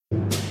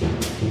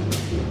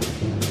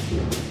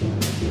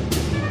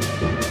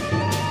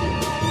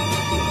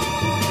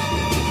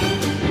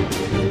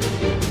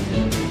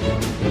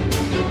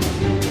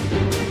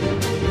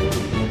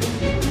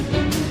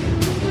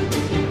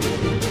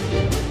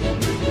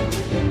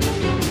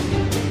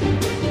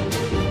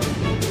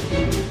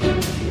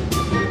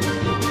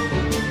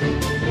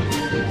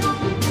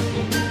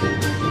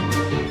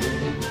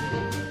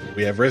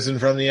have risen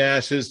from the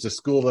ashes to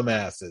school the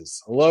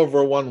masses. Hello,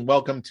 everyone.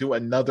 Welcome to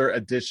another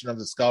edition of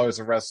the Scholars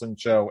of Wrestling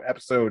Show,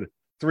 episode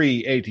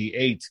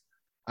 388.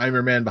 I'm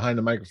your man behind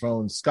the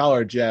microphone,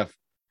 Scholar Jeff.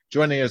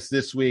 Joining us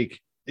this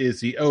week is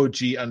the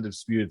OG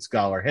Undisputed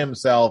Scholar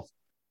himself,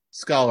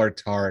 Scholar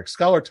Tarek.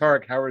 Scholar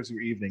Tarek, how is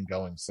your evening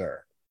going,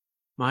 sir?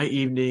 My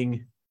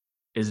evening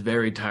is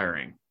very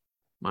tiring.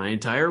 My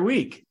entire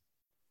week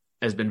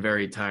has been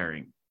very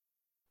tiring.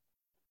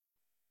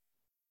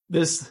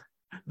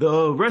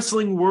 The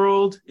wrestling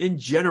world in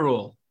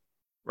general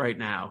right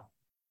now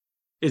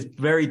is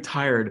very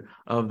tired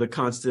of the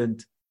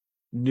constant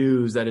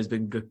news that has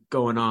been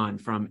going on,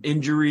 from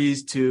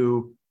injuries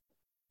to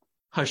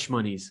hush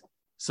monies.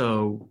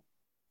 So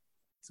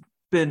it's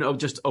been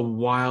just a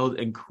wild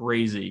and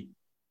crazy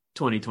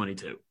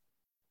 2022.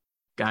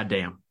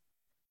 Goddamn.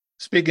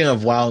 Speaking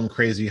of wild and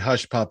crazy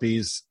hush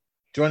puppies,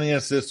 joining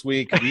us this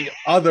week, the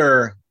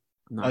other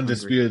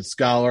Undisputed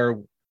Scholar,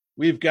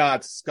 we've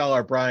got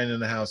Scholar Brian in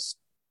the house.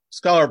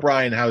 Scholar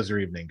Brian, how's your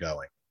evening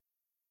going?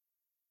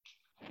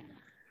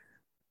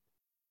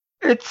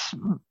 It's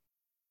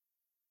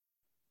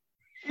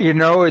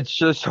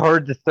just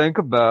hard to think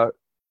about.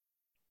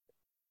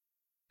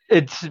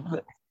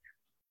 The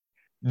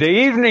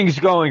evening's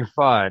going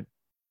fine.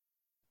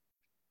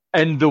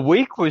 And the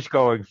week was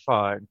going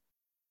fine.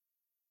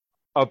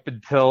 Up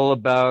until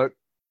about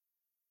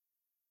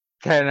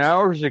 10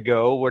 hours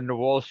ago when the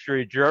Wall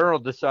Street Journal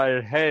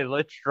decided, hey,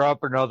 let's drop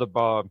another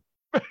bomb.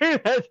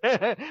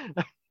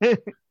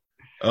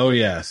 Oh,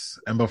 yes.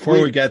 And before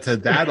we get to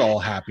that all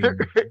happening,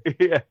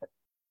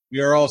 we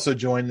are also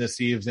joined this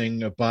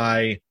evening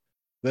by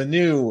the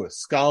new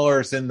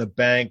Scholars in the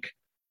Bank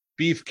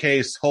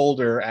briefcase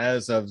holder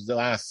as of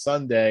last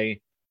Sunday.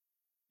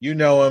 You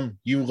know him.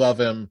 You love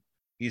him.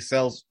 He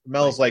smells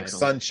like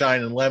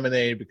sunshine and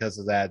lemonade because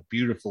of that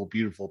beautiful,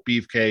 beautiful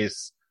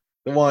briefcase.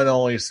 The one and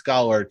only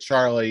Scholar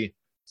Charlie.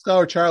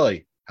 Scholar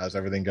Charlie, how's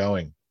everything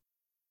going?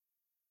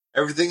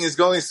 Everything is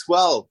going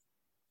swell.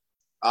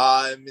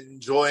 I'm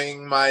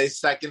enjoying my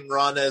second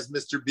run as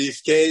Mr.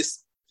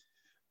 Beefcase.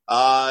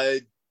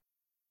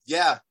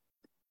 Yeah,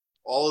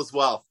 all is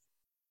well.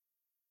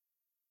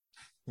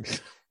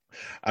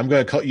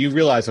 You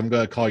realize I'm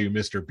going to call you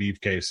Mr.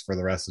 Beefcase for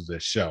the rest of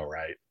this show,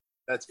 right?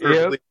 That's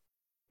perfectly.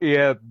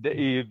 Yep.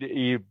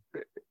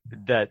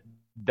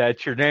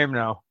 That's your name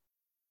now.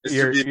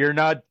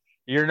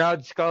 You're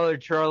not Scholar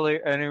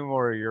Charlie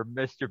anymore. You're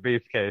Mr.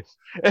 Beefcase.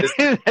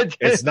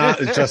 It's not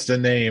just a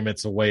name;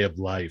 it's a way of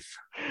life.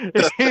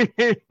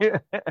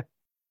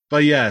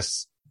 But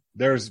yes,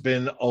 there's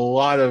been a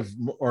lot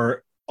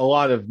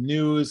of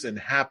news and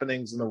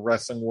happenings in the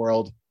wrestling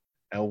world,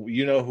 and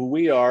you know who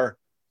we are,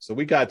 so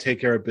we got to take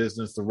care of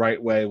business the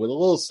right way with a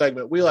little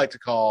segment we like to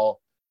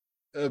call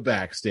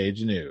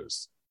Backstage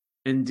News.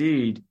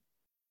 Indeed,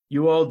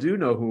 you all do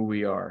know who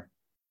we are,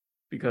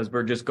 because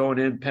we're just going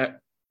in,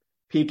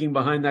 peeking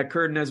behind that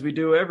curtain as we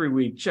do every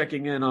week,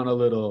 checking in on a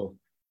little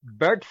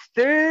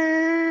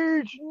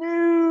Backstage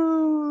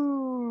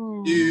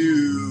News.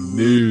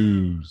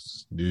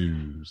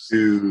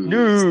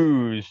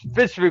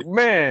 Vince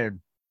McMahon,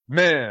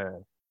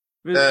 man.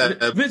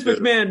 Vince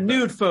McMahon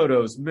nude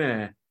photos,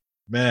 man.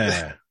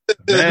 Man,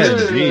 gee.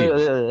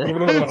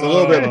 It's a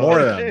little bit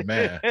more than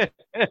man.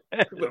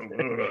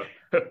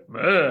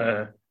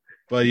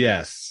 But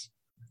yes.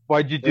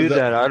 Why'd you do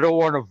that? I don't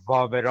want to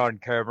vomit on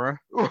camera.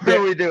 What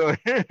are we doing?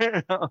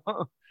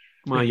 Come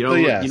on, you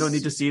don't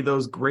need to see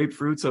those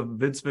grapefruits of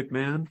Vince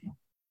McMahon.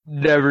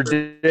 Never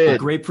did. The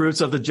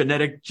grapefruits of the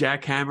genetic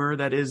jackhammer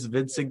that is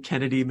Vincent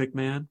Kennedy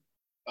McMahon.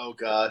 Oh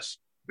gosh.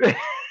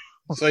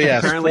 So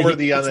yes, apparently for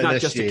the it's uninitiated,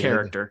 not just a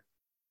character.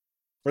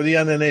 For the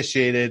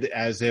uninitiated,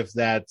 as if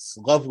that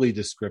lovely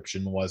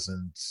description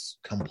wasn't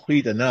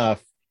complete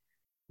enough,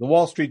 the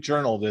Wall Street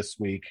Journal this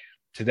week,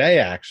 today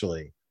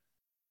actually,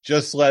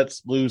 just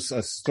lets loose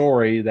a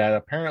story that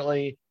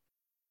apparently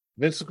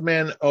Vince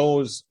McMahon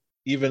owes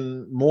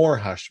even more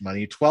hush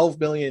money, $12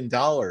 million,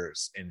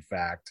 in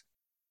fact,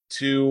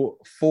 to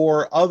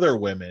 4 other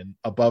women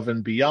above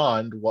and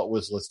beyond what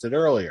was listed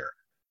earlier.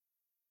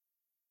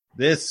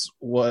 This,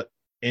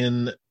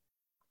 in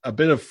a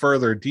bit of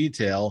further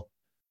detail,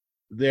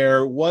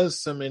 there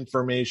was some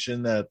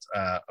information that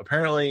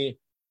apparently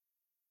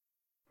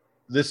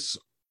this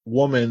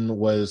woman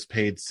was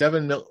paid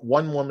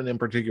one woman in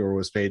particular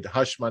was paid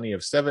hush money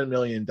of $7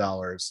 million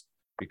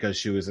because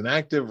she was an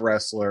active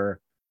wrestler,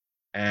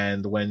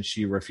 and when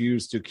she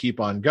refused to keep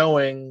on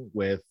going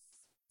with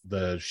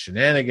the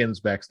shenanigans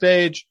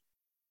backstage,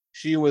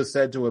 she was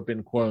said to have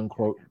been quote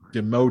unquote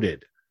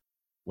demoted,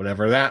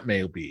 whatever that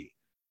may be.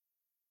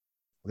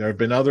 There have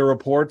been other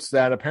reports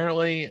that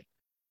apparently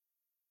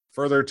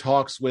further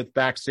talks with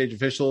backstage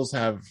officials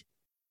have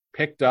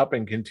picked up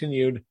and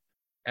continued,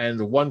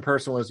 and one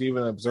person was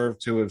even observed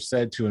to have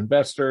said to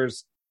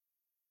investors,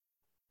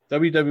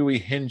 WWE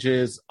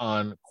hinges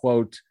on,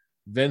 quote,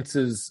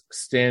 Vince's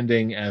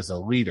standing as a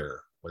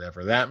leader,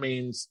 whatever that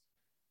means.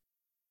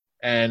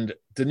 And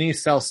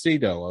Denise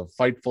Salcedo of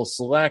Fightful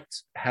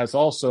Select has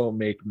also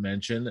made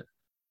mention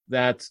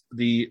that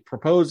the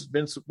proposed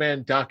Vince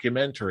McMahon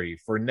documentary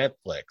for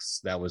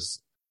Netflix that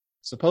was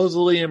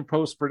supposedly in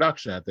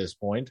post-production at this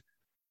point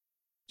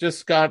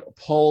just got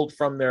pulled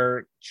from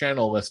their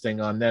channel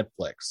listing on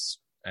Netflix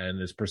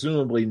and is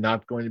presumably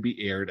not going to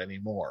be aired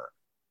anymore.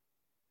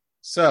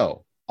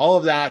 So, all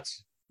of that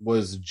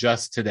was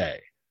just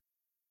today.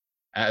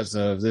 As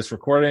of this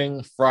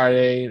recording,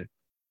 Friday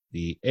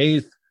the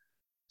 8th.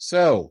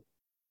 So,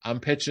 I'm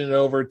pitching it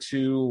over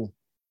to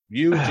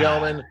you,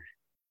 gentlemen.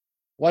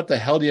 What the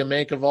hell do you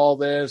make of all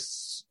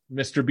this?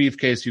 Mr.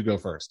 Beefcase, you go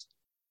first.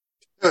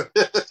 Be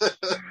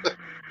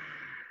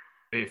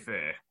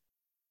fair.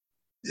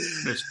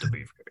 Mr.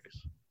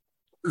 Beefcase.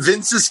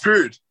 Vince is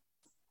screwed.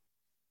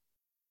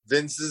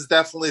 Vince is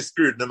definitely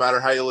screwed, no matter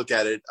how you look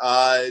at it.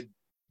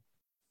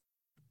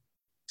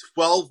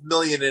 $12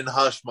 million in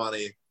hush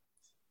money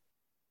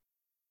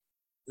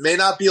may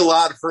not be a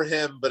lot for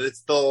him, but it's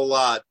still a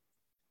lot.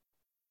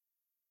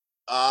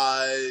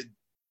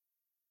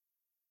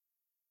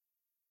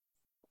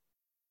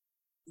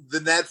 The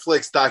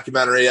Netflix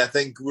documentary, I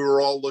think we were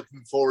all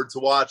looking forward to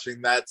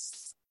watching.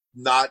 That's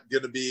not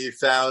going to be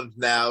found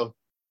now.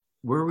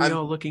 Were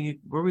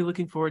we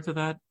looking forward to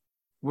that?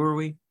 Were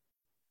we?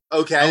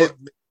 Okay.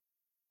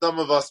 Some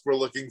of us were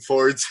looking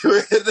forward to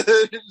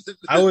it.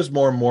 I was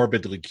more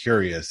morbidly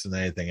curious than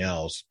anything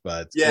else,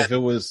 but if it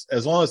was,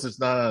 as long as it's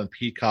not on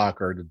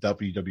Peacock or the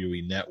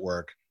WWE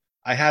Network,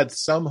 I had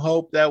some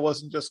hope that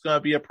wasn't just going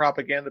to be a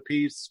propaganda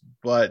piece,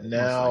 but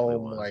now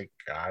I'm like,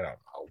 I don't know.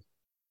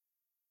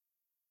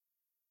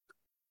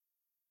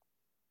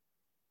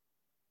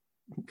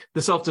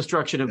 The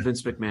Self-Destruction of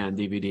Vince McMahon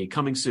DVD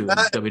coming soon.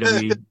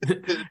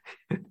 WWE.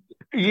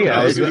 Yeah,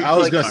 I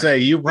was going to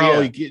say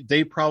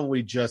they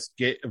probably just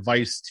gave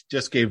Vice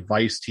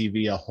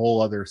TV a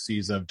whole other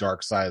season of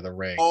Dark Side of the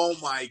Ring. Oh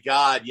my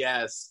God,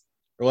 yes.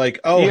 We're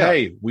like,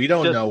 hey, we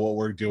don't know what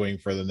we're doing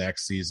for the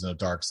next season of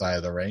Dark Side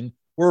of the Ring.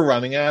 We're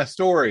running out of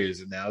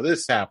stories, and now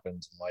this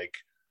happens. I'm like,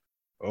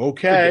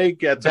 okay,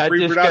 get to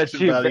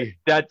pre-production, buddy.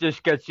 That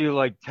just gets you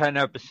like 10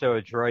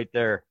 episodes right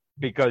there.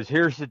 Because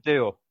here's the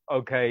deal,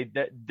 okay?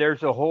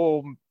 There's a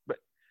whole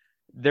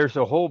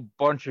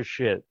bunch of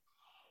shit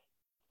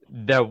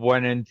that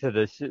went into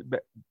this.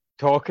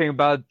 Talking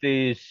about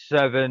the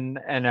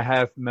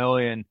 $7.5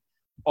 million,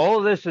 all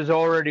of this has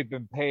already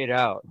been paid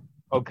out.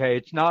 Okay,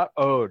 it's not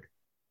owed.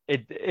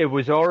 It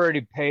was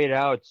already paid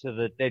out so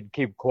that they'd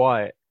keep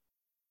quiet.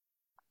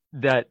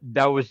 That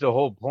was the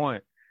whole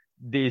point.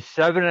 The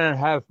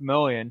 $7.5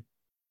 million,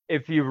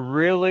 if you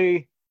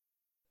really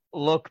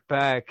look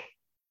back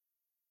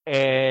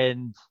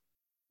and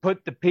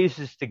put the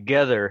pieces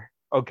together,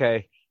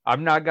 okay,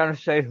 I'm not gonna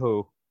say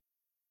who,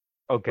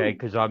 okay,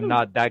 because I'm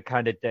not that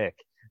kind of dick,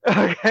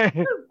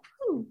 okay,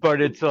 but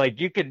it's like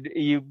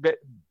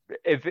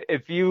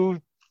if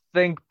you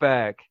think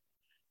back,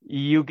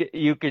 you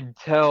can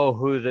tell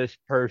who this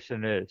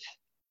person is.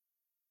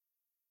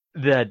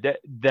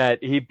 That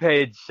he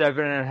paid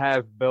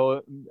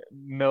 $7.5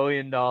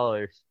 million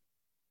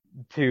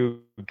to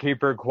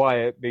keep her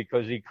quiet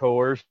because he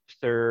coerced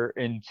her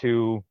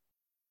into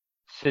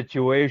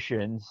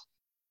situations,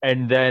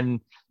 and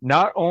then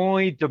not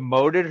only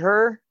demoted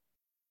her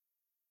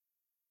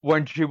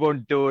when she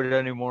wouldn't do it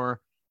anymore,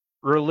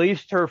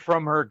 released her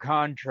from her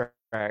contract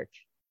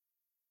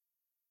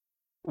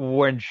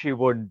when she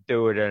wouldn't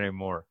do it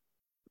anymore.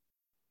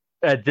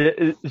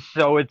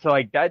 So it's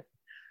like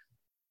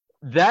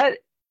that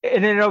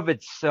in and of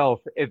itself,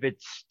 if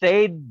it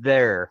stayed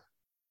there,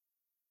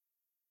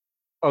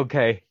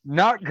 okay,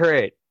 not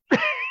great.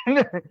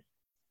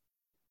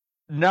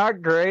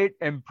 Not great,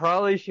 and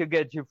probably should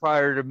get you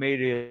fired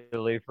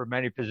immediately from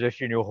any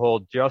position you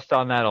hold just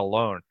on that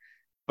alone.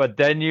 But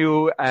then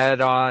you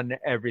add on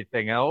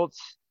everything else.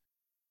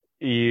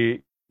 You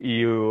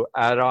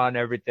add on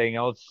everything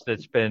else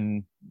that's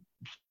been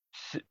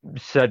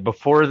said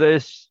before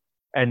this,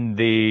 and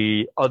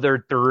the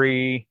other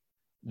three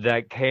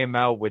that came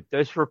out with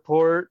this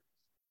report,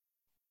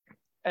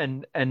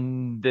 and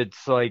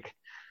it's like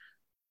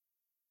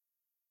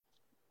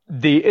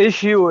the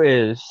issue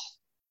is,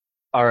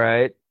 all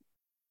right,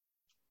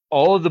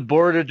 all of the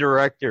board of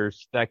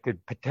directors that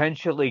could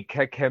potentially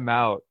kick him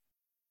out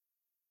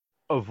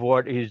of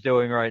what he's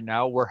doing right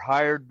now were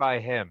hired by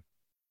him.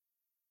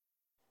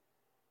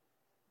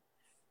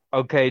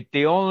 Okay,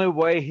 the only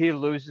way he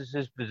loses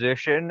his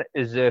position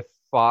is if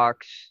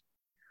Fox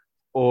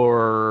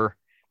or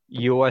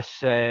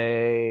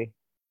USA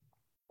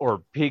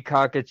or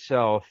Peacock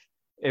itself,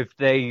 if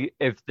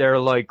they're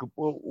like,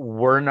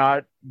 we're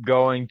not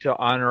going to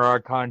honor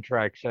our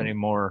contracts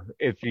anymore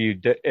if you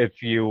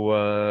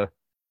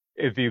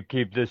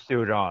keep this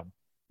dude on.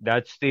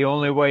 That's the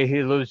only way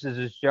he loses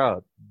his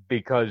job,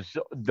 because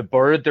the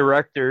board of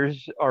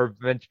directors are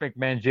Vince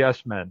McMahon's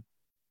yes men.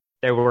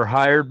 They were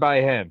hired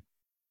by him.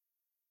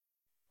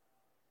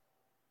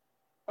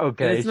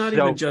 Okay, and it's not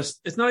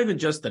even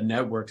just the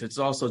networks. It's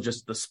also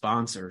just the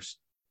sponsors.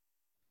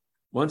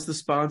 Once the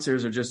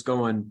sponsors are just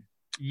going,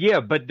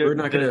 but we're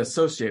not going to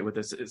associate with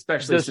this,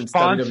 especially since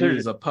WWE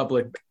is a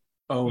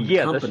public-owned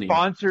company. The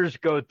sponsors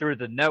go through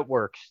the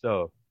networks,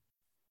 though.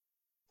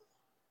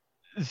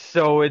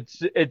 So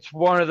it's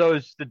one of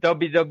those, the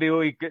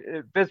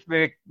WWE, Vince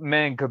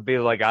McMahon could be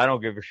like, I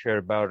don't give a shit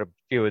about a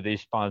few of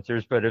these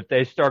sponsors, but if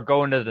they start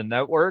going to the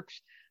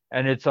networks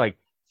and it's like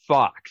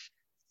Fox,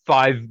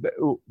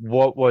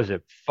 what was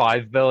it,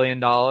 $5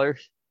 billion,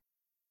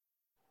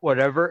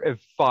 whatever. If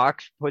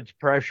Fox puts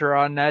pressure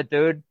on that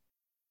dude,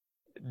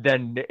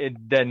 then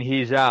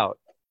he's out.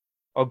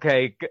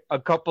 Okay,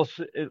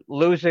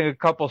 losing a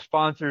couple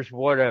sponsors,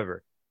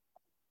 whatever.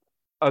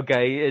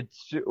 Okay,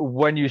 it's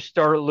when you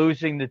start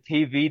losing the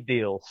TV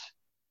deals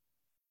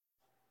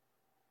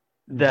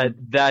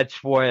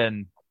that's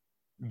when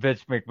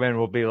Vince McMahon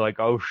will be like,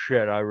 "Oh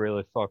shit, I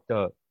really fucked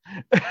up."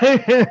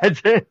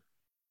 That's it.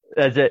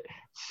 That's it.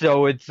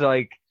 So it's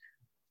like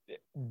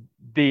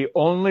the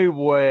only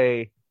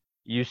way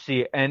you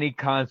see any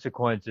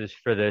consequences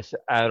for this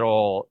at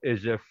all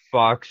is if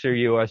Fox or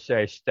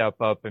USA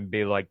step up and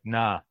be like,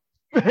 "Nah."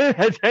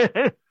 That's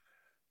it.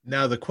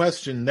 Now the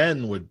question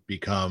then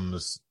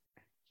becomes,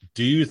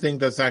 do you think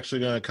that's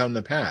actually going to come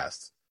to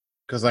pass?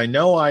 Because I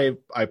know I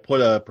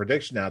put a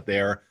prediction out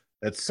there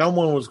that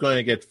someone was going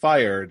to get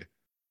fired,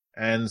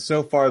 and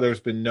so far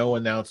there's been no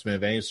announcement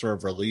of any sort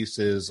of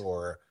releases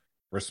or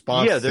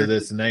response to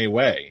this in any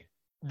way.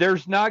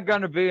 There's not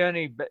going to be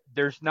any.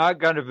 There's not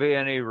going to be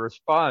any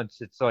response.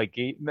 It's like,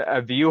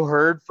 have you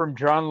heard from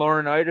John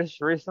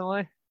Laurinaitis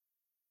recently?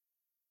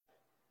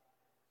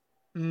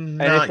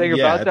 Not Anything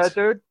yet. about that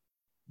dude?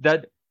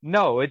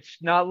 No, it's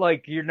not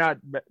like you're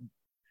not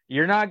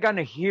going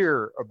to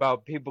hear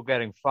about people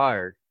getting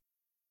fired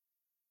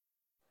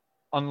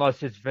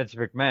unless it's Vince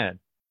McMahon.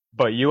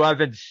 But you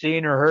haven't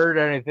seen or heard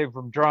anything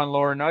from John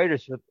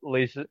Laurinaitis at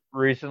least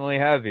recently,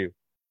 have you?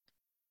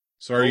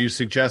 So are you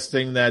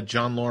suggesting that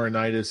John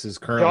Laurinaitis is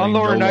currently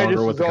no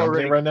longer with the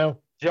company right now?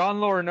 John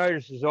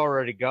Laurinaitis is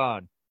already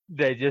gone.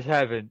 They just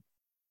haven't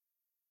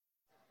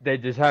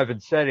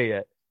said it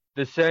yet.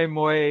 The same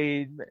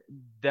way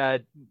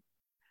that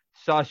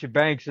Sasha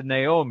Banks and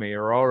Naomi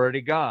are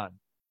already gone,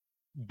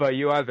 but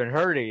you haven't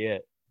heard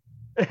it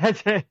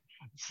yet.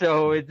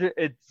 So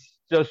it's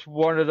just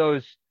one of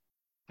those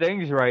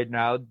things right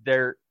now.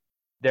 They're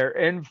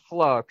in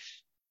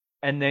flux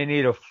and they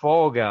need a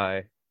fall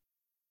guy,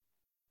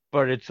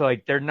 but it's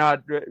like they're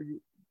not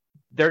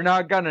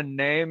gonna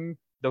name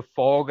the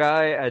fall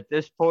guy at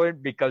this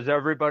point because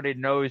everybody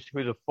knows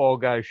who the fall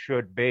guy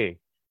should be.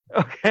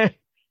 Okay.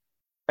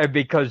 And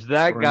because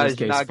that guy's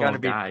not going to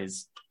be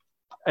guys.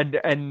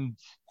 And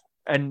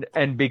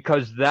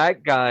because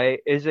that guy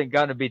isn't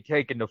going to be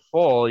taking the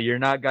fall, you're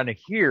not going to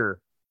hear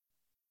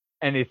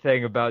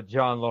anything about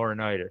John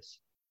Laurinaitis.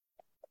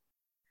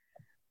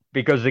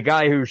 Because the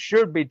guy who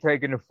should be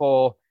taking the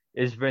fall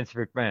is Vince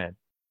McMahon.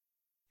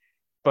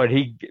 But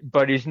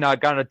he's not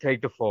going to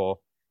take the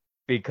fall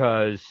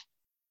because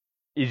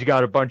he's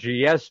got a bunch of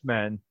yes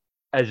men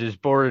as his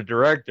board of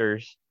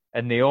directors,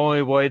 and the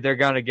only way they're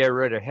going to get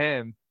rid of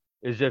him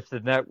is if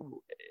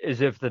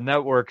the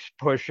networks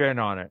push in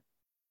on it.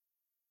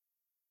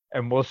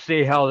 And we'll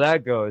see how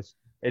that goes.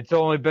 It's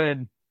only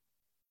been,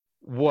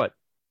 12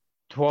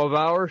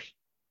 hours?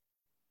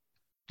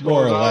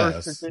 More or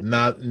less.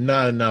 Not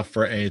enough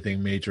for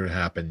anything major to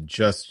happen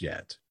just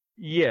yet.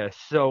 Yes,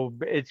 so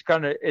it's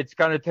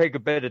gonna take a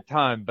bit of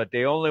time, but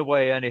the only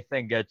way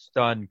anything gets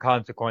done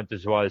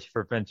consequences-wise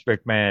for Vince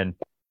McMahon,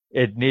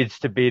 it needs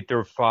to be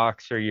through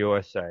Fox or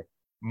USA.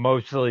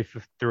 Mostly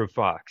through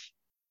Fox.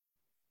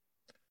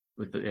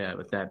 With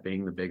that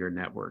being the bigger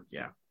network,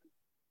 yeah.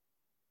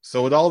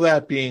 So with all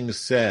that being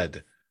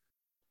said,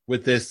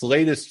 with this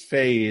latest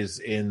phase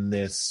in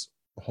this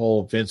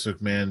whole Vince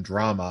McMahon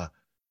drama,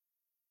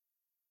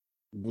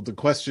 the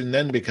question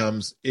then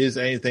becomes, is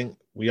anything,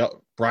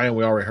 Brian,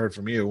 we already heard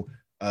from you,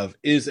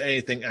 is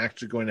anything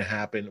actually going to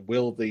happen?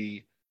 Will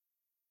the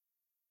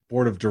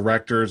board of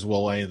directors,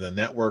 will any of the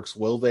networks,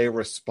 will they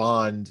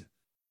respond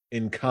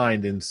in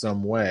kind in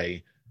some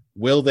way?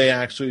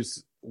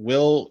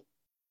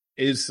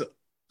 Is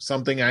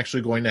something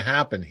actually going to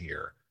happen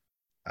here?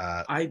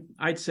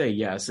 I'd say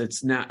yes.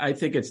 It's not. I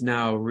think it's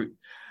now.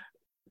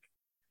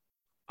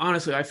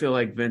 Honestly, I feel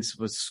like Vince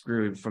was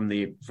screwed from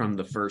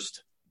the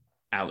first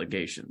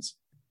allegations.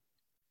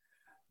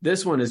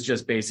 This one is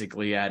just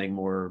basically adding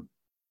more,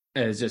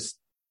 is just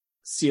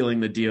sealing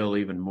the deal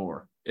even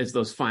more. It's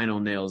those final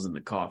nails in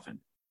the coffin.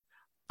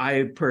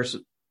 I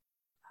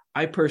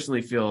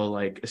personally feel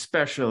like,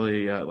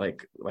 especially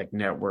like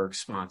network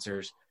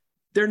sponsors,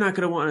 they're not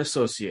going to want to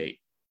associate.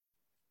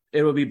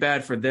 It will be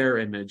bad for their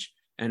image,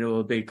 and it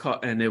would be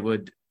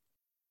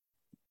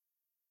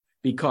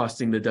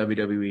costing the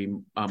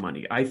WWE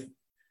money.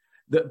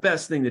 The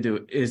best thing to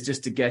do is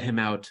just to get him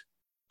out.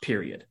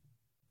 Period.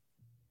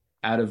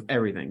 Out of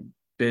everything,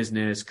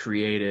 business,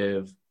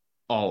 creative,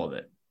 all of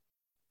it.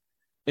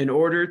 In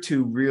order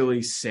to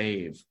really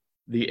save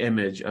the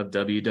image of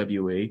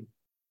WWE,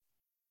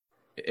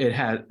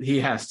 he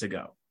has to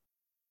go.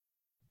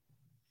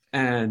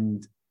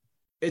 And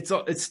it's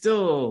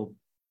still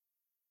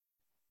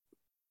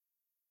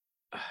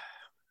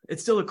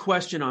a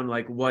question on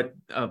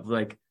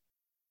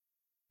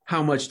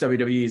how much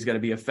WWE is going to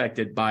be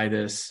affected by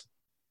this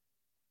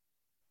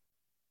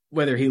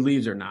whether he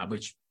leaves or not,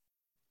 which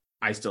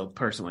I still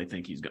personally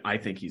think he's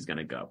going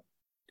to go.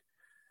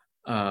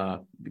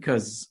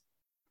 Because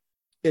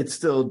it's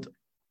still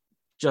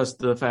just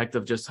the fact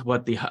of just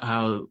what the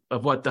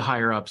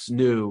higher ups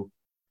knew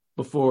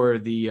before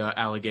the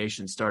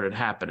allegations started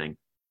happening,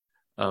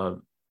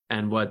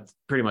 and what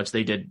pretty much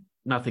they did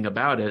nothing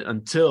about it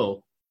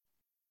until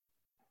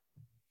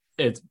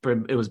it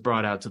was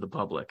brought out to the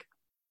public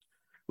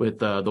with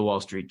the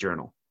Wall Street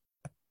Journal.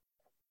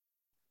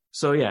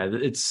 So yeah,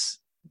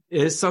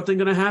 is something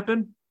going to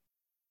happen?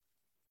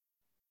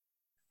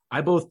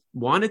 I both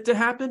want it to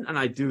happen, and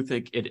I do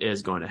think it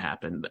is going to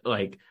happen.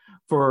 Like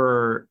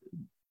for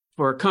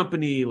a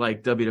company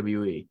like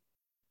WWE,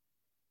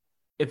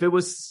 if it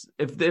was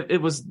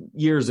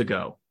years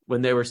ago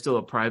when they were still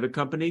a private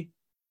company,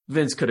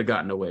 Vince could have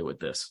gotten away with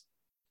this.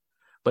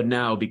 But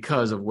now,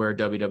 because of where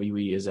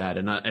WWE is at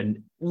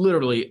and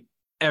literally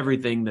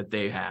everything that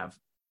they have,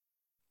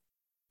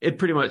 it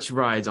pretty much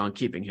rides on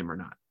keeping him or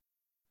not.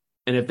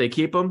 And if they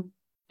keep him,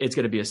 it's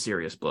going to be a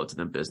serious blow to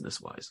them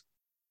business-wise.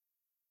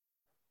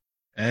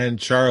 And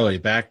Charlie,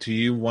 back to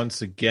you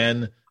once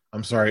again.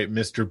 I'm sorry,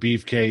 Mr.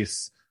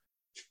 Beefcase.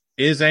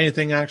 Is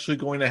anything actually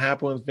going to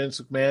happen with Vince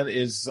McMahon?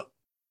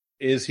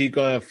 Is he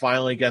going to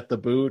finally get the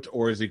boot,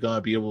 or is he going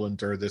to be able to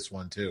endure this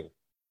one too?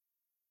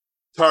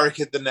 Tarek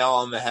hit the nail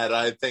on the head.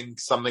 I think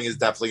something is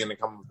definitely going to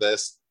come of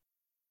this.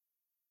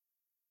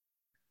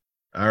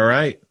 All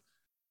right.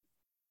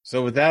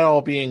 So with that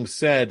all being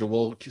said,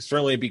 we'll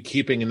certainly be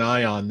keeping an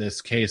eye on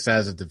this case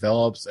as it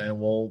develops, and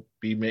we'll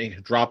be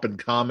dropping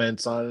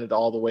comments on it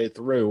all the way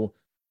through.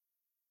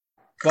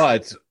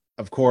 But,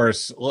 of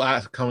course,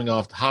 coming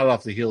hot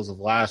off the heels of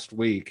last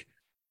week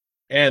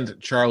and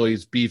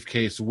Charlie's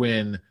Beefcase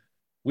win,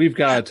 we've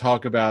got to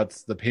talk about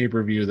the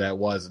pay-per-view that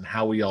was and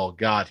how we all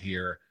got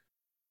here.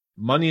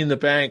 Money in the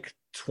Bank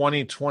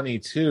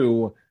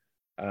 2022,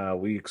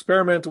 we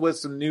experimented with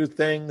some new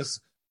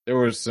things. There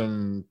were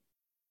some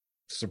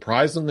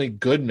surprisingly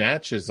good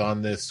matches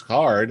on this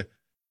card.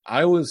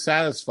 I was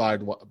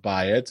satisfied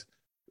by it,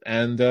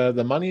 and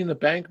the Money in the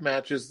Bank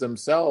matches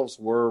themselves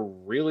were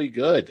really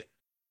good,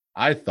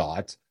 I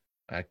thought,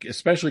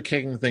 especially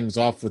kicking things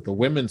off with the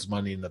women's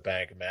Money in the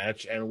Bank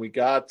match, and we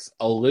got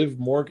a Liv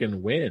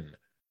Morgan win.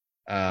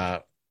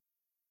 And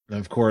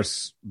of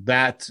course,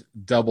 that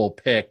double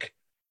pick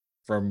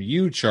from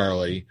you,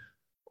 Charlie,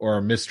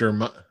 or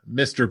Mr.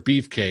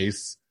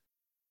 Beefcase,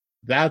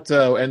 that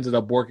ended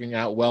up working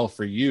out well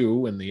for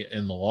you in the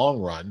long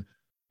run.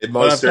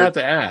 But I've got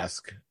to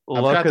ask.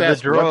 What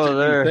did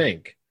you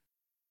think?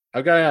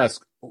 I've got to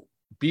ask,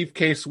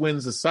 Beefcase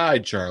wins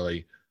aside,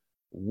 Charlie,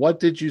 what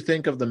did you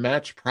think of the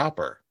match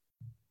proper?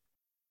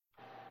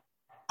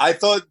 I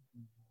thought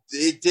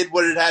it did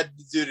what it had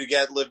to do to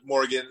get Liv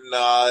Morgan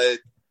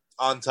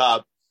on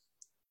top.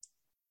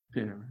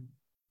 Yeah.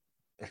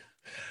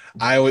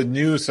 I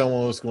knew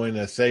someone was going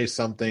to say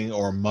something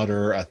or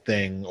mutter a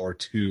thing or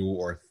two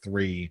or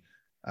three.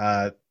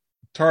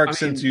 Tark,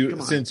 since you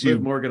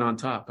Liv Morgan on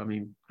top. I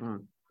mean, come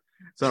on.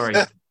 Sorry.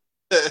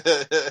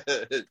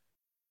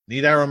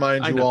 Need I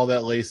remind you all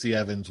that Lacey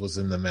Evans was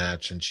in the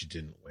match and she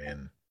didn't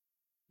win?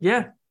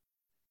 Yeah.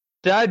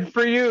 Sad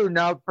for you,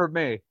 not for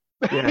me.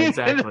 Yeah,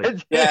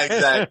 exactly. Yeah,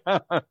 exactly.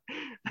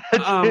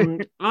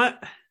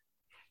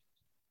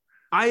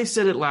 I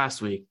said it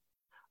last week.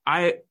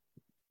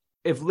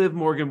 If Liv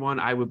Morgan won,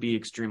 I would be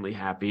extremely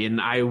happy. And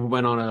I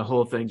went on a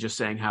whole thing just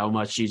saying how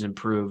much she's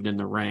improved in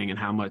the ring and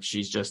how much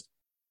she's just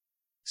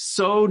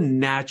so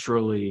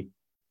naturally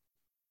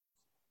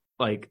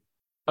like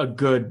a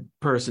good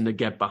person to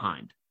get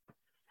behind.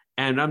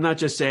 And I'm not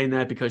just saying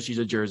that because she's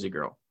a Jersey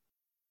girl.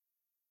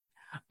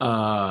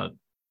 But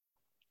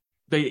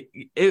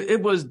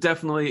it was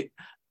definitely,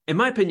 in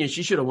my opinion,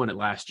 she should have won it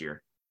last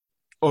year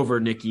over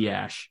Nikki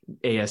Ash,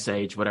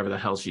 ASH, whatever the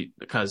hell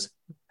because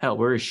hell,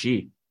 where is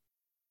she?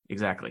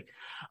 Exactly.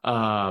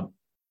 I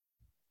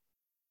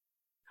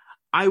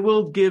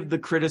will give the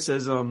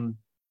criticism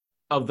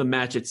of the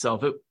match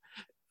itself.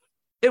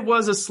 It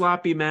was a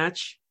sloppy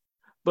match,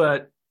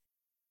 but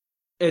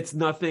it's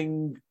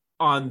nothing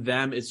on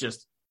them. It's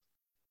just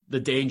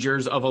the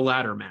dangers of a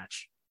ladder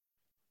match.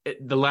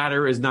 The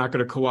ladder is not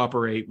going to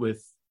cooperate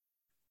with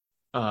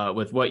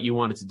what you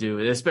want it to do,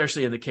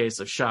 especially in the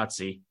case of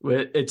Shotzi.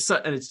 It's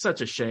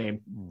such a shame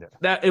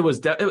that it was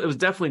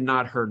definitely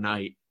not her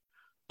night,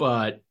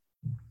 but.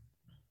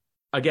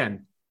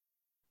 Again,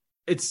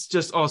 it's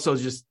just also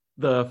just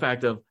the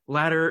fact of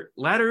ladder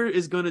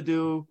is going to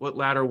do what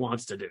ladder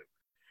wants to do.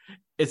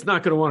 It's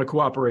not going to want to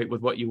cooperate with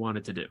what you want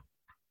it to do.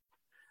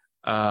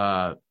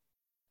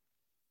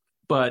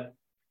 But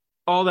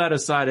all that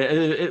aside,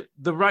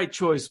 the right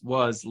choice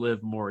was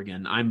Liv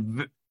Morgan.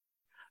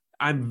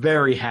 I'm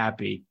very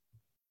happy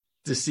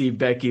to see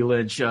Becky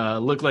Lynch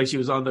look like she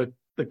was on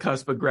the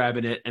cusp of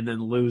grabbing it and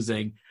then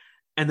losing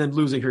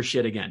her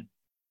shit again.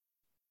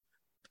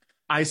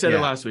 I said it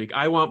last week.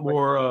 I want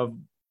more of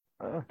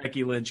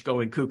Becky Lynch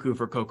going cuckoo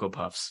for Cocoa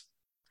Puffs.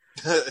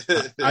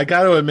 I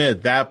got to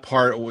admit, that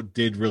part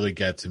did really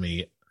get to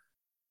me.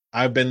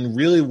 I've been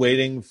really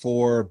waiting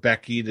for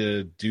Becky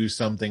to do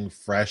something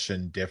fresh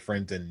and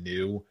different and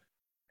new,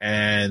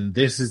 and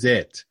this is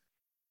it.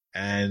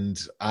 And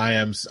I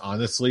am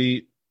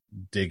honestly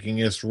digging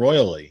this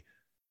royally.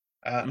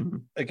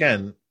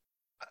 Again,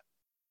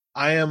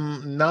 I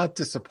am not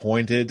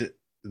disappointed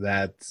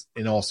that,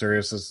 in all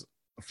seriousness,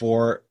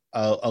 for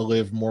a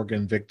Liv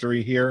Morgan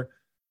victory here.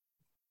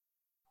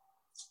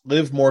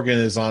 Liv Morgan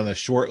is on a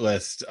short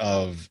list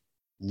of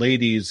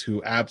ladies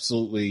who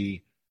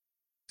absolutely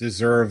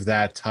deserve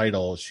that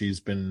title. She's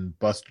been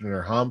busting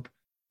her hump.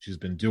 She's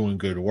been doing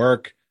good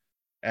work,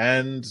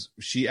 and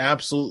she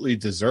absolutely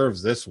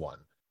deserves this one.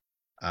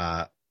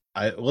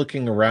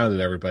 Looking around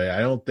at everybody, I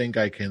don't think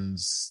I can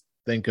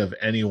think of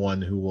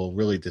anyone who will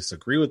really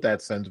disagree with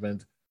that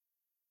sentiment.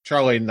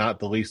 Charlie, not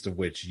the least of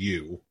which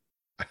you.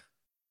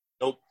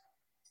 Nope.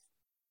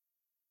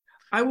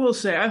 I will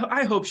say,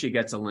 I hope she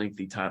gets a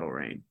lengthy title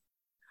reign.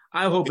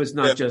 I hope it's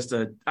not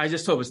I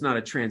just hope it's not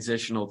a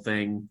transitional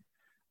thing.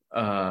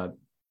 There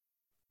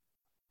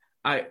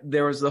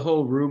was the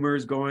whole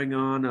rumors going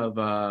on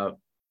of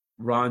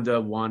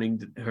Ronda wanting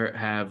to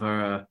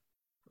have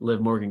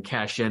Liv Morgan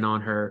cash in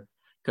on her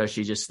because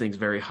she just thinks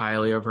very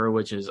highly of her,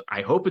 which is,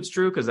 I hope it's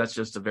true, because that's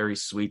just a very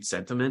sweet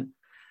sentiment.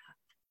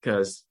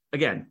 Because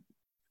again,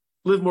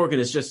 Liv Morgan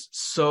is just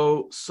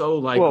so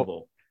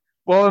likable.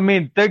 Well, I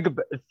mean, think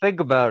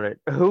about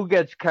it. Who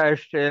gets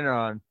cashed in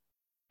on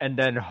and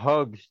then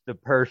hugs the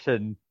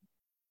person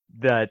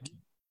that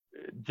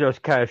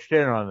just cashed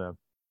in on them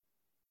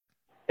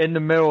in the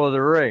middle of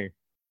the ring?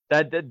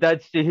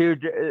 That's the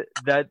huge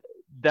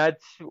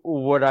that's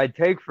what I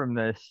take from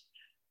this.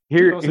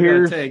 Here's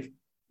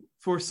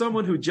for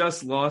someone who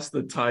just lost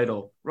the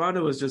title.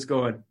 Ronda was just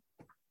going,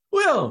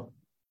 well,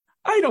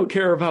 I don't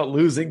care about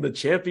losing the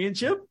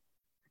championship.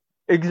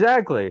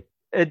 Exactly.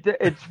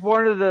 It's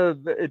one of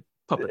the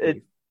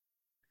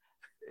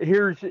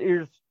here's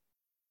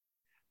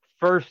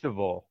first of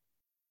all,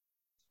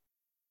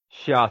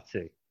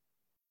 Shotzi.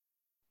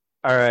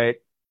 All right,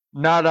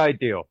 not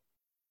ideal,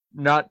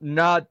 not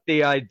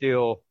the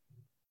ideal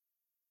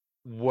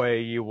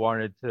way you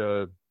wanted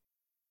to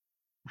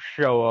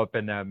show up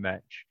in that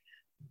match,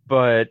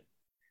 but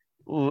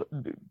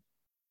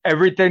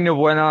everything that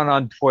went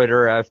on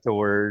Twitter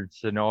afterwards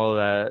and all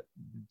that,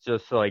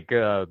 just like,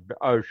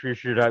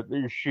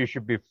 she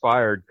should be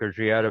fired because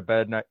she had a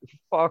bad night.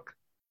 Fuck.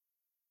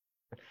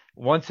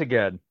 Once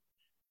again,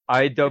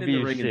 IWC. Get in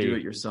the ring and do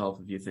it yourself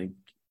if you think.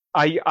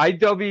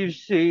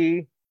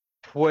 IWC,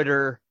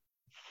 Twitter,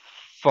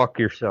 fuck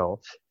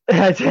yourselves.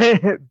 That's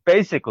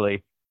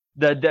basically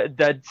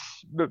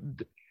that's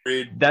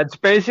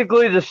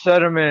basically the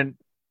sentiment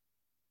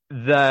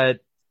that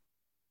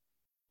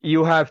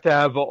you have to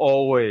have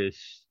always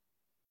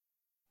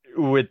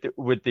with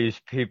these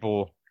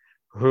people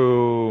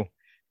who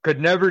could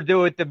never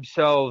do it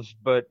themselves,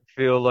 but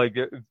feel like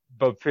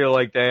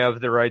they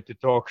have the right to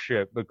talk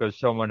shit because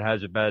someone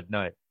has a bad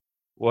night.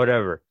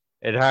 Whatever,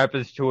 it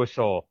happens to us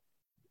all.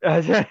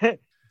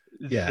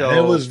 Yeah,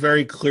 so, it was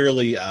very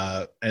clearly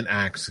an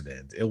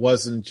accident. It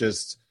wasn't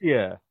just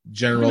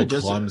general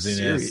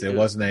clumsiness. It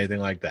wasn't anything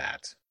like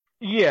that.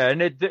 Yeah,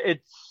 and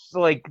it's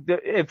like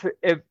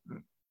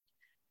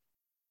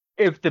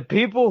if the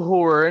people who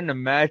were in the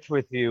match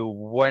with you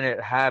when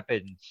it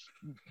happens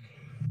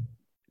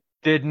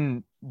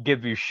didn't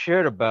give you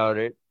shit about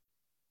it,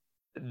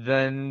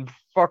 then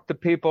fuck the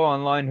people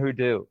online who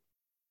do.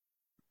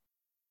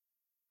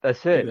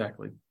 That's it.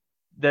 Exactly.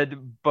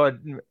 But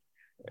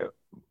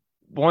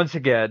once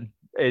again,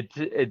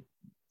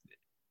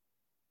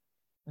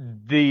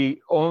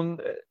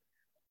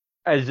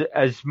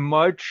 as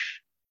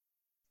much,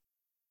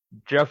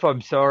 Jeff,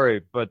 I'm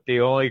sorry, but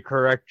the only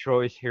correct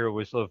choice here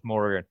was Liv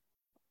Morgan.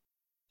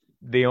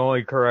 The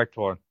only correct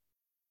one.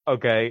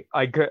 Okay,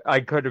 I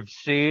could have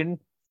seen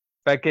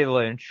Becky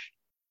Lynch.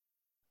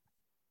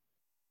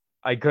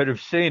 I could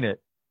have seen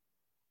it,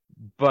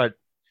 but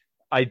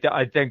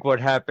I think what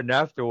happened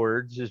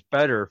afterwards is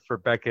better for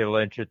Becky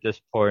Lynch at this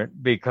point,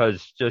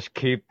 because just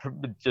keep her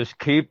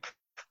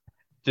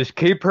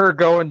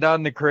going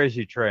down the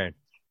crazy train.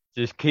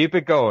 Just keep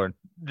it going.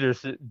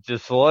 Just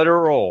let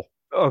her roll.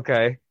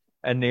 Okay.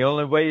 And the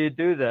only way you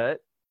do that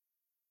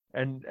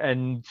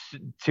and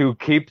to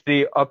keep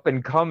the up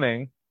and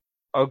coming,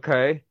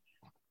 okay,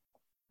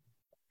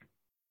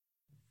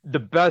 the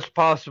best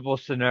possible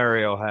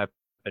scenario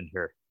happened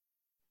here.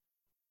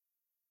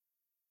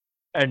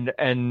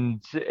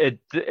 And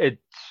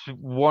it's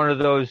one of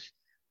those.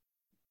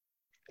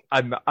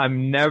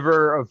 I'm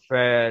never a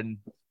fan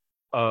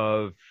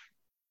of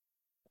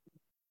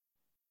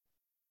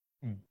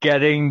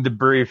getting the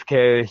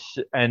briefcase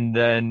and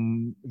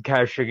then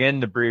cashing in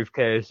the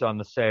briefcase on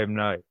the same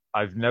night.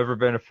 I've never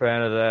been a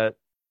fan of that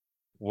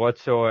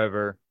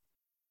whatsoever.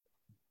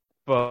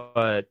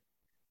 But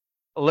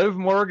Liv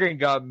Morgan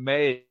got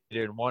made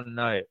in one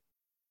night.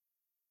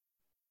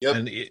 Yep.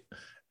 And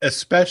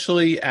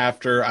especially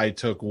after I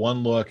took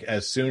one look,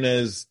 as soon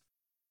as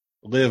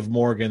Liv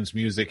Morgan's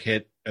music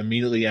hit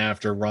immediately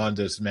after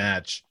Ronda's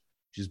match,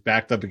 she's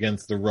backed up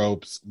against the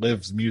ropes.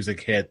 Liv's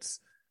music hits.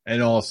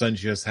 And all of a sudden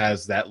she just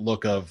has that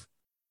look of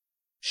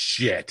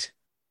shit.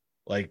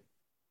 Like,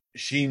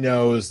 she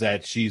knows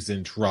that she's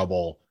in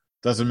trouble.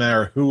 Doesn't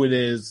matter who it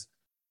is,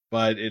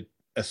 but it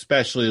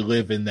especially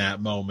Liv in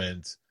that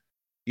moment.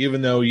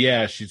 Even though,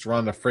 yeah, she's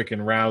Ronda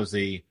freaking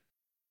Rousey,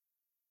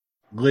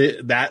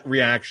 that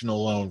reaction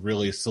alone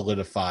really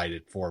solidified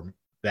it for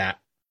that.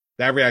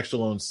 That reaction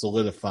alone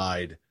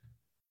solidified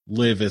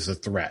Liv as a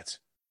threat.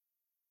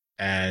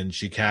 And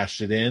she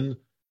cashed it in,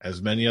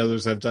 as many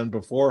others have done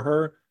before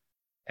her.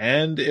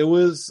 And it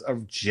was a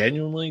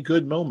genuinely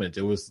good moment.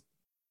 It was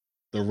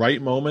the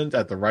right moment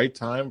at the right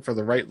time for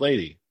the right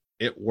lady.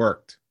 It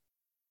worked.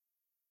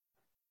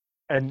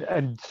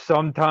 And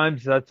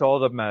sometimes that's all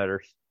that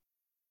matters.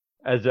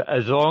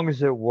 As long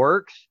as it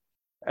works,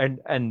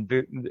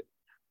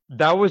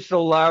 that was the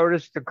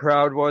loudest the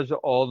crowd was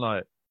all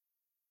night.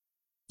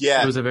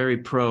 Yeah. It was a very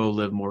pro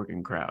Liv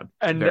Morgan crowd.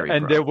 And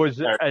there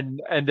was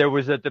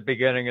at the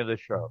beginning of the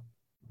show.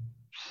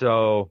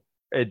 So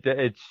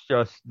it's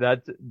just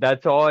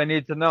that's all I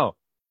need to know.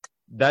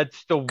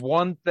 That's the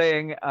one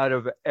thing out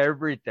of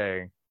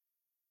everything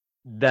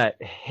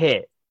that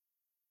hit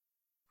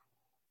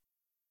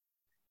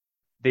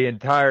the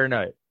entire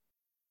night.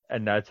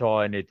 And that's all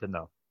I need to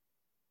know.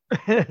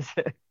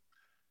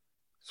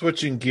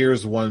 Switching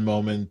gears one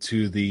moment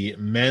to the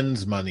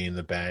men's Money in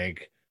the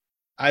Bank.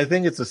 I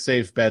think it's a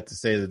safe bet to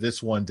say that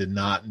this one did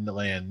not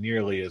land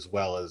nearly as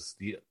well as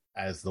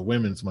the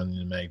women's Money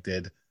in the Bank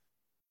did.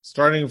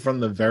 Starting from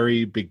the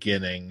very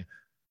beginning,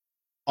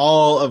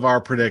 all of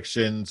our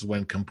predictions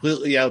went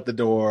completely out the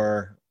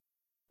door.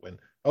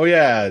 Oh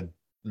yeah,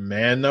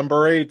 man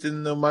number 8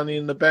 in the Money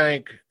in the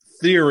Bank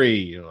theory.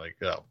 You're like,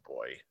 oh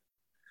boy.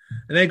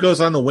 And then it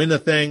goes on to win the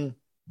thing.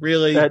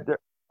 Really?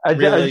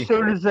 Really?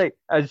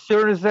 As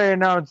soon as they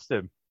announced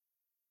him,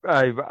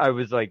 I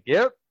was like,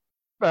 yep,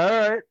 all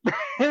right.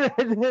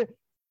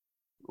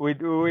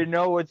 we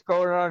know what's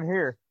going on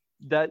here.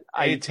 That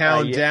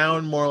A-Town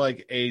down, more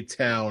like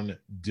A-Town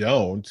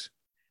don't.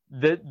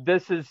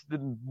 This is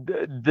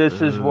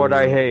what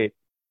I hate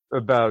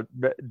about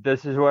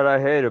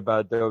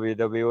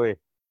WWE.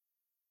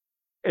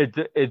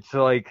 It's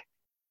like,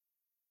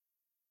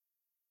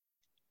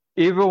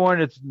 even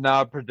when it's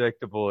not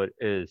predictable, it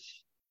is.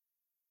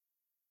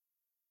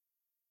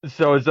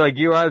 So it's like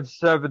you have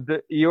seven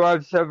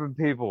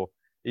people.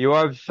 You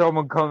have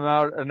someone come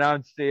out,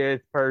 announce the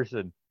 8th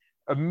person.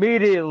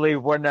 Immediately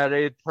when that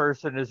 8th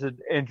person is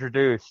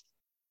introduced,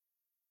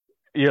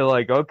 you're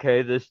like,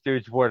 okay, this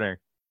dude's winning.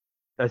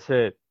 That's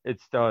it.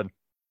 It's done.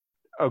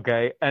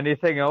 Okay.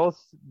 Anything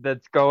else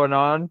that's going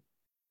on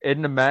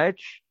in the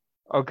match?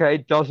 Okay.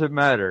 Doesn't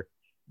matter.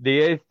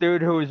 The 8th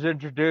dude who was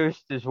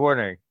introduced is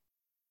winning.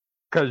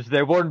 Because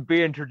they wouldn't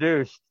be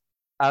introduced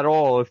at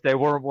all if they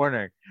weren't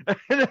winning.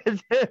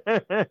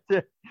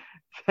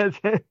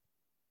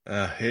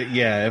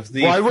 Yeah, if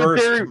the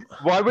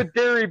why would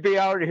Theory be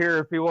out here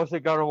if he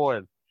wasn't gonna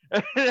win?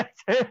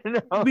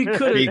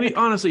 We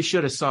honestly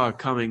should have saw it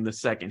coming the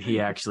second he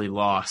actually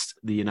lost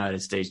the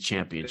United States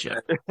Championship.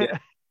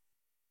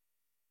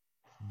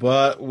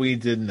 But we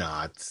did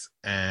not,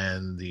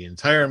 and the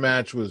entire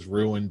match was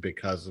ruined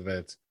because of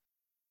it.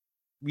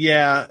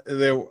 Yeah,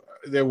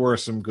 there were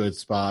some good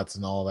spots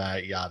and all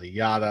that, yada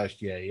yada.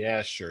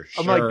 Yeah, sure.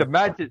 I'm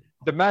like,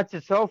 the match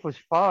itself was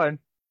fine.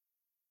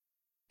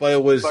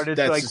 But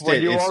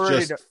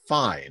it's just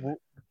fine.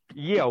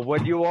 Yeah,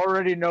 when you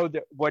already know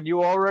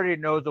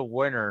the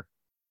winner,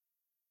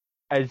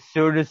 as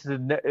soon as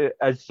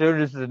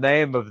the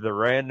name of the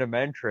random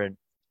entrant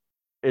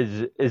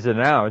is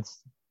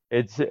announced,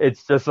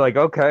 it's just like,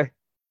 okay.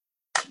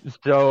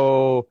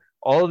 So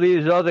all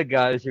these other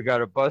guys who got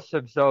to bust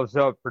themselves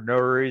up for no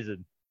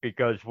reason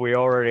because we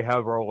already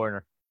have our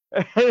winner.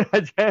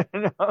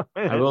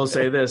 I will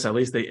say this: at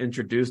least they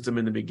introduced him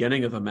in the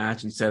beginning of a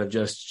match instead of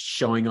just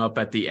showing up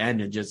at the end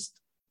and just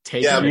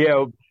taking it.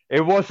 Yeah,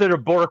 it wasn't a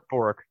Bork.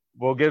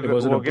 We'll give him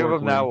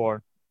that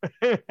one.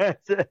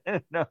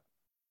 No.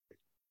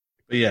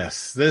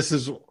 Yes, this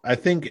is. I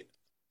think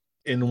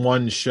in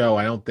one show,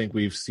 I don't think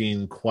we've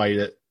seen quite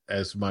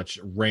as much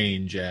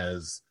range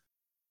as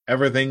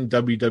everything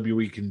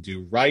WWE can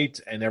do right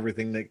and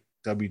everything that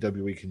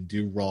WWE can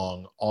do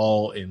wrong,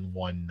 all in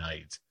one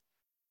night.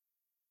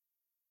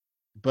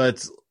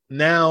 But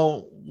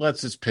now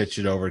let's just pitch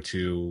it over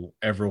to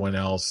everyone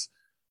else.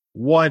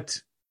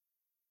 What,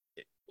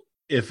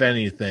 if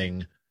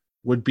anything,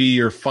 would be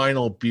your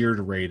final beard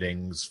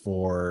ratings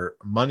for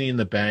Money in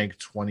the Bank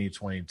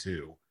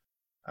 2022?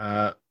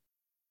 Mr.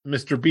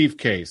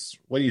 Beefcase,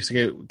 what do you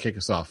say? Kick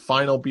us off.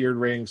 Final beard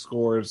rating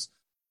scores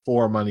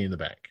for Money in the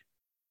Bank.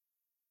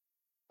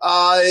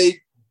 I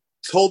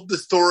told the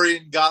story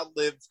and got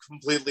Liv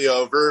completely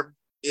over.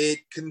 It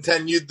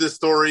continued the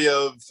story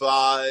of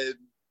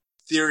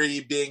Theory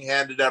being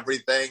handed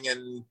everything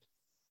and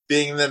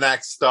being the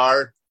next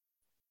star.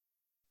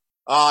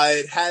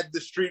 It had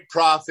the Street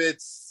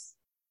Profits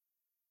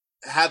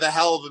have a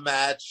hell of a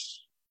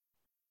match,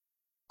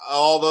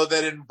 although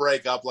they didn't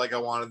break up like I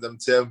wanted them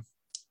to.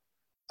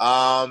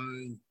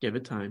 Give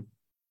it time.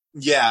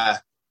 Yeah.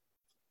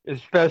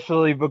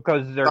 Especially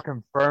because they're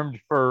confirmed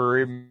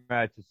for a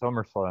rematch at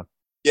SummerSlam.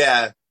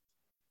 Yeah,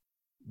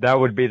 That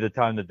would be the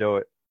time to do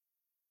it.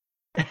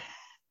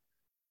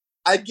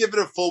 I'd give it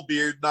a full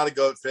beard, not a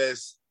goat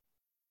face.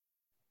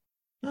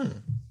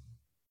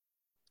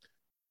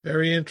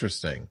 Very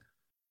interesting.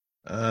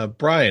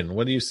 Brian,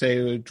 what do you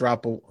say?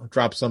 Drop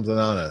something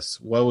on us.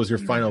 What was your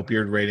final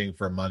beard rating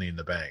for Money in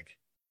the Bank?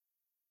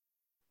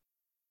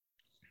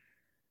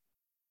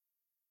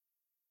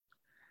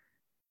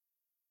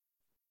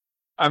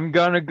 I'm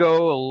gonna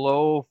go a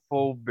low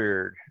full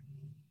beard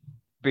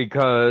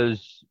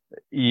because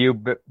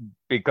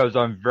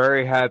I'm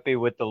very happy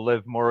with the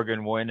Liv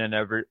Morgan win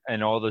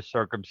and all the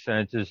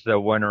circumstances that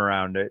went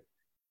around it.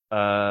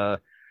 The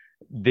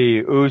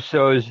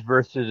Usos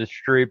versus the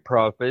Street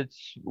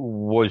Profits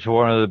was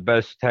one of the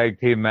best tag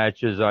team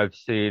matches I've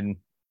seen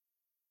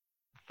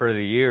for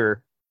the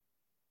year.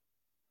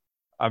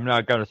 I'm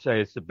not gonna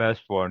say it's the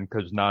best one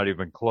because not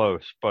even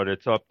close, but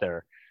it's up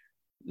there.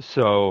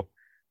 So.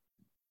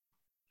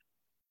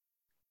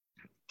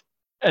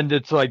 And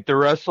it's like the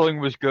wrestling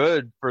was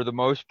good for the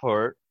most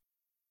part.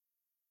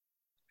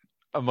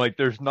 I'm like,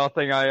 there's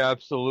nothing I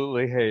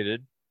absolutely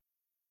hated.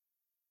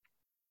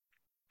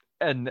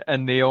 And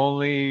the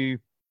only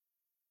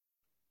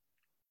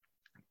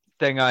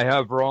thing I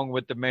have wrong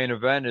with the main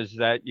event is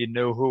that you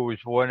knew who was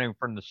winning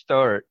from the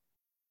start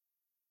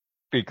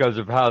because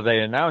of how they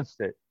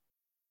announced it.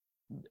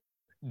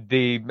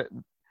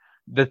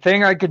 The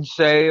thing I can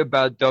say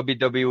about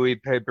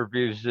WWE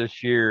pay-per-views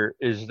this year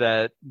is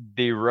that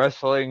the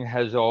wrestling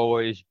has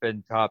always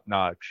been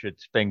top-notch.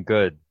 It's been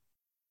good.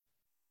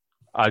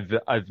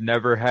 I've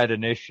never had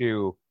an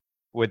issue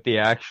with the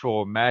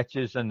actual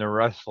matches and the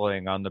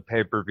wrestling on the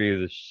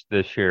pay-per-view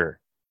this year.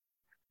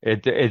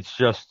 It's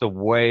just the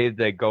way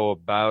they go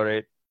about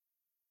it,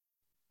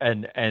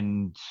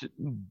 and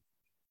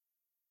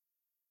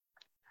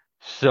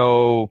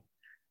so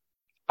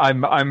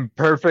I'm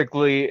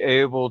perfectly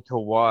able to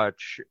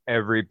watch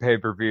every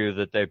pay-per-view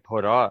that they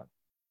put on.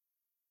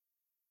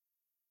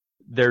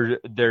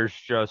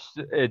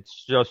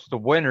 It's just the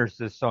winners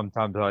that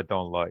sometimes I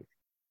don't like.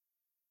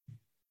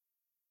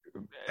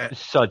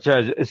 Such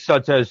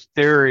as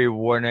Theory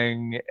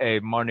winning a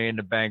Money in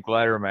the Bank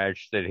ladder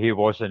match that he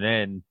wasn't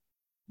in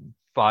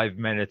 5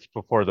 minutes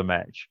before the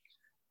match.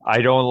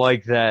 I don't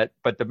like that,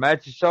 but the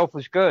match itself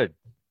was good.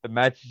 The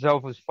match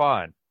itself was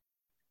fun.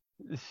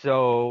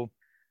 So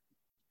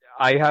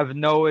I have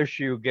no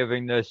issue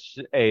giving this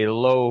a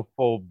low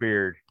full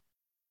beard.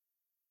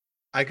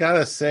 I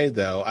gotta say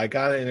though, I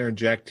gotta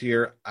interject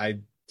here.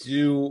 I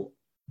do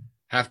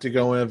have to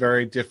go in a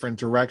very different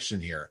direction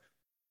here.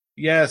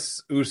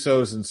 Yes,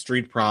 Usos and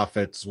Street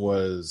Profits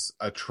was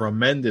a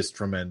tremendous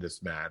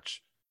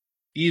match.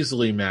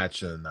 Easily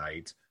match of the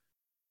night.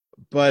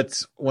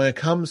 But when it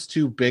comes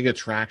to big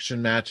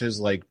attraction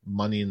matches like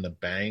Money in the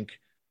Bank,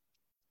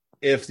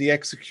 if the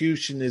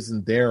execution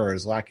isn't there or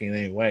is lacking in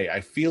any way,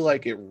 I feel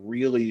like it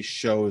really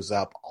shows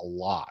up a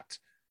lot.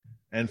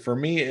 And for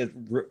me,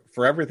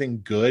 for everything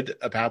good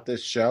about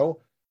this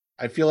show,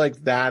 I feel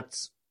like the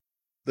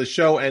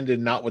show ended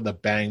not with a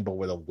bang, but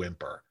with a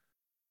whimper.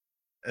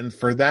 And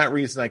for that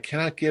reason, I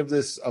cannot give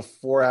this a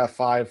 4 out of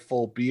 5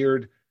 full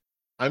beard.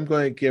 I'm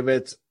going to give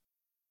it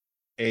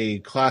a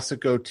classic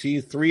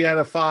goatee, 3 out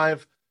of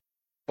 5,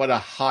 but a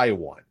high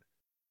one.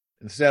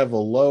 Instead of a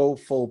low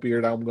full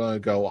beard, I'm going to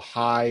go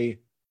high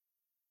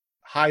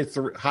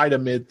to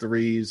mid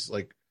threes,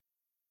 like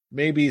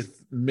maybe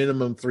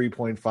minimum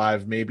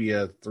 3.5, maybe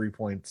a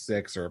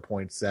 3.6 or a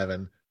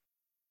 0.7.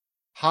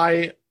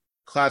 High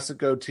classic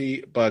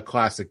goatee, but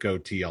classic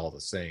goatee all the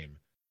same.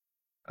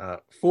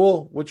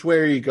 Fool, which way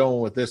are you going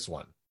with this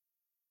one?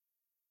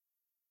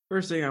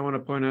 First thing I want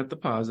to point out the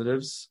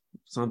positives.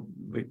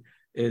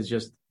 Is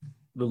just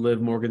the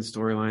Liv Morgan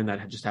storyline that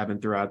had just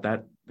happened throughout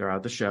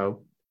the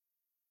show.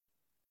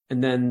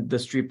 And then the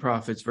Street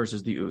Profits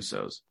versus the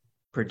Usos.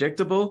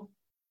 Predictable,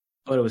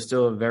 but it was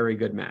still a very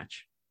good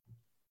match.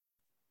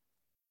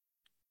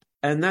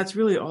 And that's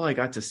really all I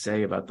got to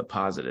say about the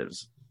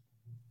positives.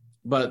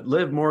 But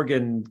Liv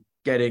Morgan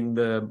getting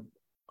the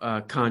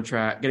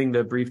contract, getting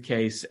the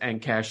briefcase and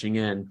cashing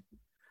in,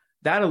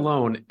 that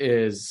alone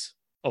is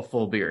a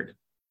full beard.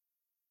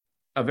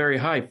 A very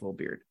high full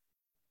beard.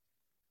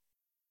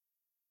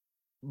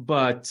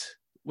 But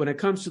when it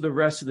comes to the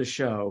rest of the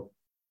show,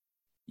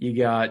 you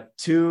got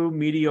 2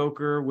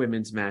 mediocre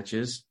women's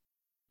matches.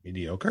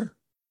 Mediocre.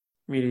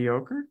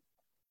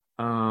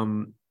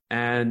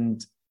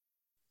 And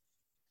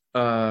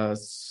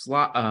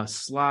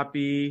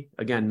sloppy,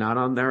 again,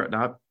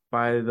 not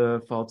by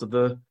the fault of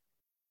the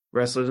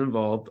wrestlers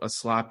involved, a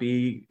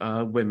sloppy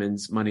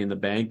women's Money in the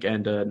Bank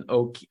and an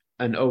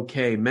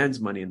okay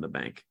men's Money in the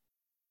Bank.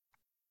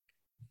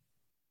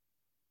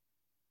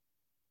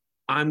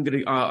 I'm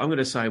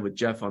gonna side with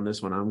Jeff on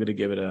this one. I'm gonna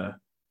give it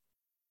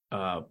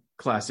a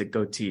classic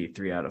goatee,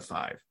 3 out of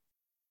 5.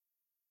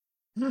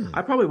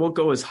 I probably won't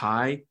go as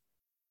high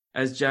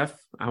as Jeff.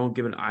 I won't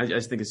give it. I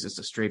just think it's just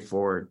a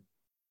straightforward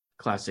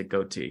classic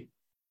goatee.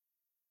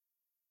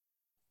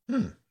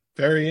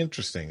 Very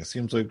interesting. It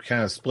seems we've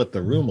kind of split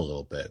the room a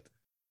little bit.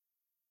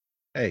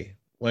 Hey,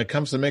 when it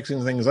comes to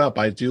mixing things up,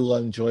 I do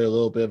enjoy a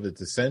little bit of a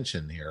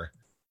dissension here.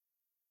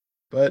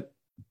 But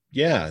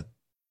yeah,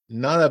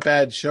 not a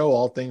bad show,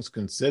 all things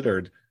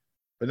considered.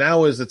 But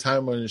now is the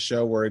time on the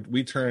show where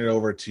we turn it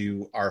over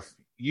to our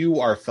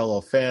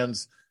fellow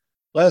fans.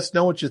 Let us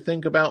know what you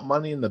think about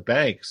Money in the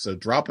Bank. So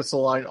drop us a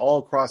line all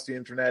across the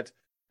internet.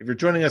 If you're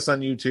joining us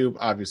on YouTube,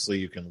 obviously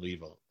you can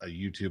leave a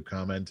YouTube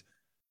comment.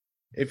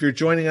 If you're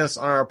joining us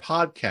on our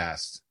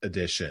podcast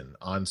edition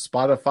on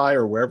Spotify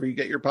or wherever you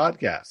get your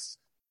podcasts.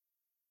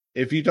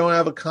 If you don't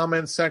have a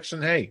comment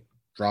section, hey,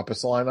 drop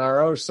us a line on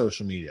our other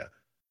social media.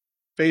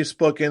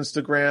 Facebook,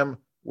 Instagram,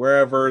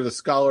 wherever the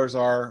scholars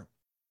are.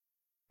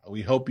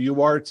 We hope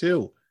you are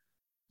too.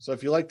 So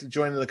if you'd like to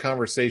join in the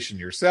conversation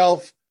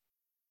yourself,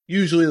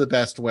 usually the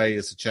best way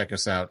is to check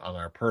us out on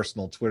our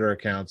personal Twitter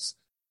accounts.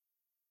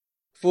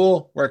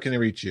 Fool, where can they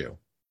reach you?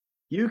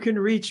 You can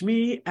reach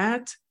me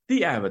at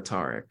the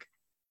Avataric.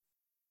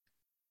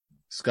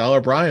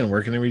 Scholar Brian,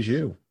 where can they reach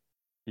you?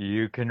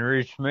 You can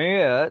reach me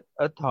at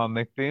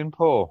Atomic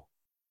Beanpole.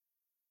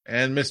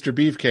 And Mr.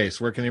 Beefcase,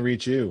 where can they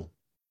reach you?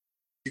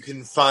 You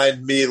can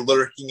find me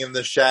lurking in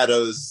the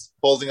shadows,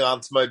 holding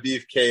on to my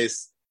beef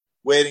case,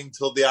 waiting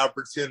till the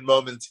opportune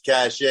moment to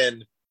cash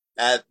in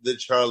at the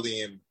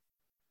Charlene.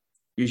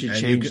 You should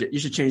change it. You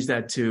should change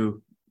that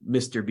to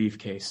Mr.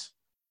 Beefcase.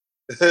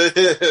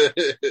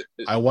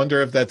 I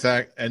wonder if that's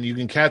and you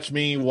can catch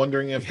me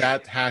wondering if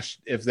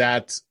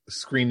that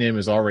screen name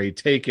is already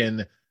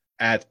taken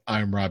at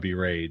I'm Robbie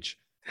Rage.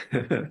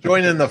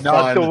 Join in the fun.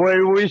 Not the way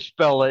we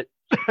spell it.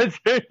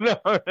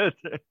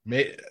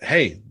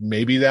 Hey,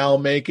 maybe that'll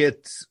make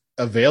it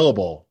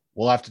available.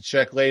 We'll have to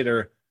check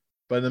later.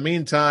 But in the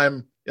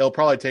meantime, it'll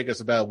probably take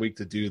us about a week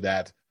to do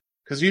that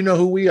because you know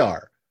who we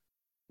are.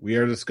 We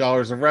are the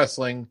Scholars of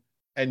Wrestling,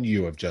 and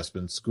you have just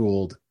been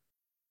schooled.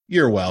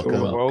 You're welcome.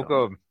 You're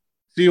welcome.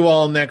 See you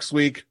all next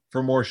week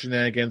for more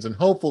shenanigans and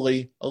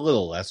hopefully a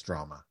little less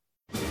drama.